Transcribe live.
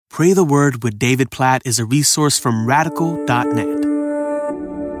Pray the Word with David Platt is a resource from radical.net.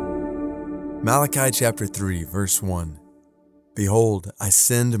 Malachi chapter 3, verse 1. Behold, I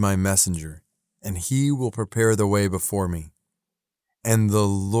send my messenger, and he will prepare the way before me. And the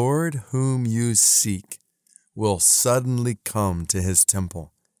Lord whom you seek will suddenly come to his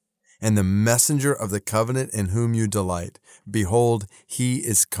temple. And the messenger of the covenant in whom you delight, behold, he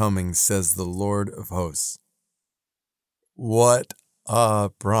is coming, says the Lord of hosts. What a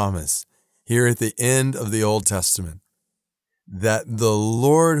promise here at the end of the Old Testament, that the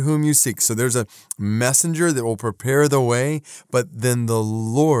Lord whom you seek. So there's a messenger that will prepare the way, but then the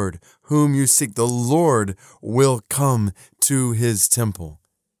Lord whom you seek, the Lord will come to his temple.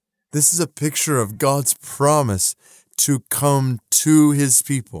 This is a picture of God's promise to come to his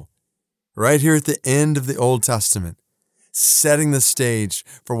people. Right here at the end of the Old Testament, setting the stage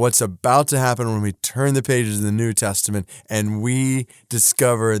for what's about to happen when we turn the pages of the New Testament and we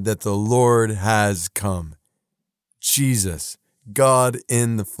discover that the Lord has come. Jesus, God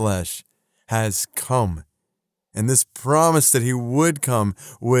in the flesh, has come. And this promise that he would come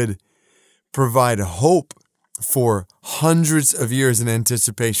would provide hope for hundreds of years in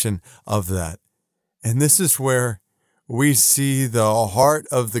anticipation of that. And this is where we see the heart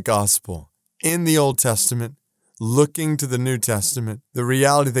of the gospel in the Old Testament, looking to the New Testament, the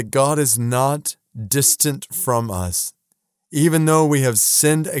reality that God is not distant from us. Even though we have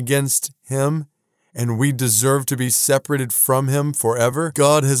sinned against him and we deserve to be separated from him forever,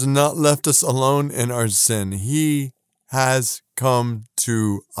 God has not left us alone in our sin. He has come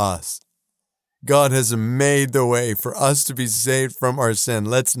to us. God has made the way for us to be saved from our sin.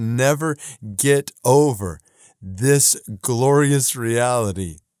 Let's never get over this glorious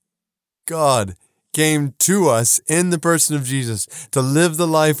reality. God came to us in the person of Jesus to live the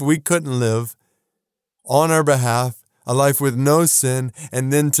life we couldn't live on our behalf, a life with no sin,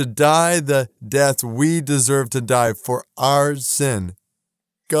 and then to die the death we deserve to die for our sin.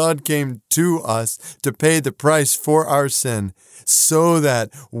 God came to us to pay the price for our sin so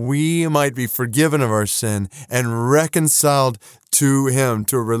that we might be forgiven of our sin and reconciled to him,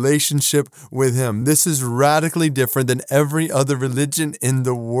 to a relationship with him. This is radically different than every other religion in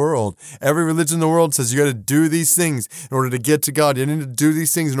the world. Every religion in the world says you got to do these things in order to get to God. You need to do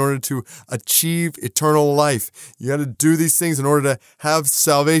these things in order to achieve eternal life. You got to do these things in order to have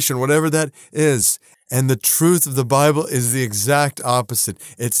salvation, whatever that is. And the truth of the Bible is the exact opposite.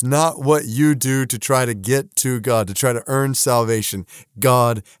 It's not what you do to try to get to God, to try to earn salvation.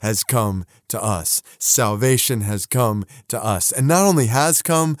 God has come to us. Salvation has come to us. And not only has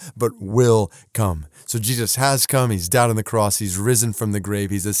come, but will come. So Jesus has come. He's died on the cross. He's risen from the grave.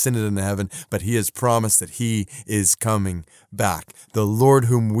 He's ascended into heaven. But he has promised that he is coming back. The Lord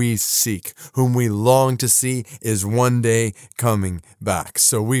whom we seek, whom we long to see, is one day coming back.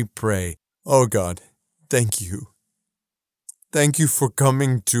 So we pray, oh God, thank you. Thank you for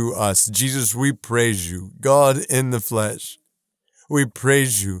coming to us. Jesus, we praise you. God in the flesh, we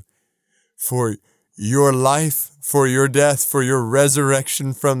praise you for your life, for your death, for your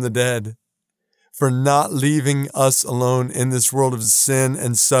resurrection from the dead, for not leaving us alone in this world of sin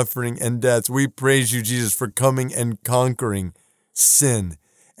and suffering and death. We praise you, Jesus, for coming and conquering sin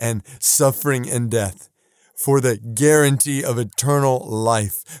and suffering and death, for the guarantee of eternal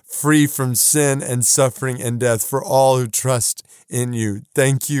life, free from sin and suffering and death for all who trust in you.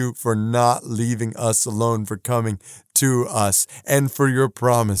 Thank you for not leaving us alone, for coming to us, and for your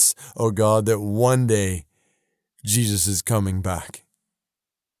promise, oh God, that one day Jesus is coming back.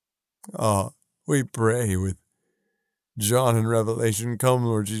 We pray with John in Revelation, come,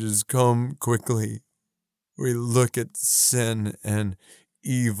 Lord Jesus, come quickly. We look at sin and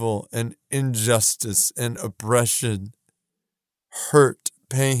evil and injustice and oppression, hurt,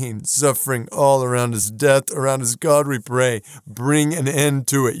 pain, suffering all around us, death around us. God, we pray, bring an end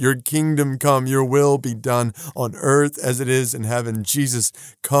to it. Your kingdom come, your will be done on earth as it is in heaven. Jesus,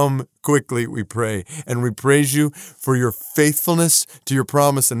 come quickly, we pray. And we praise you for your faithfulness to your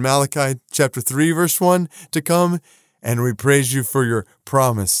promise in Malachi chapter 3, verse 1 to come. And we praise you for your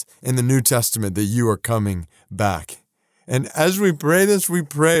promise in the New Testament that you are coming back. And as we pray this, we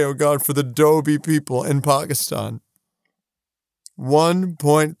pray, oh God, for the Dobi people in Pakistan.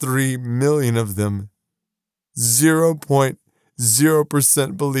 1.3 million of them,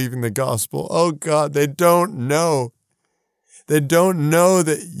 0.0% believing the gospel. Oh God, they don't know. They don't know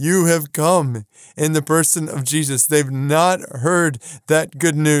that you have come in the person of Jesus. They've not heard that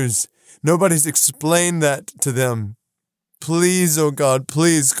good news. Nobody's explained that to them. Please, oh God,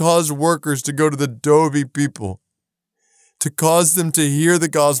 please cause workers to go to the Dobi people, to cause them to hear the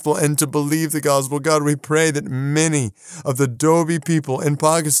gospel and to believe the gospel. God, we pray that many of the Dobhi people in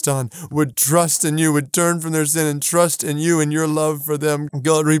Pakistan would trust in you, would turn from their sin and trust in you and your love for them.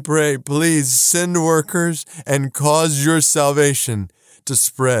 God, we pray, please send workers and cause your salvation to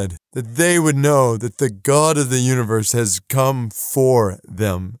spread, that they would know that the God of the universe has come for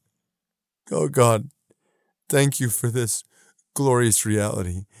them. Oh God, thank you for this glorious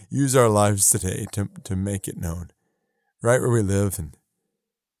reality. Use our lives today to make it known, right where we live and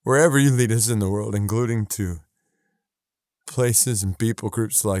wherever you lead us in the world, including to places and people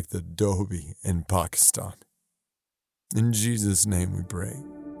groups like the Dobhi in Pakistan. In Jesus' name we pray.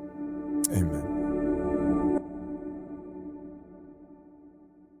 Amen.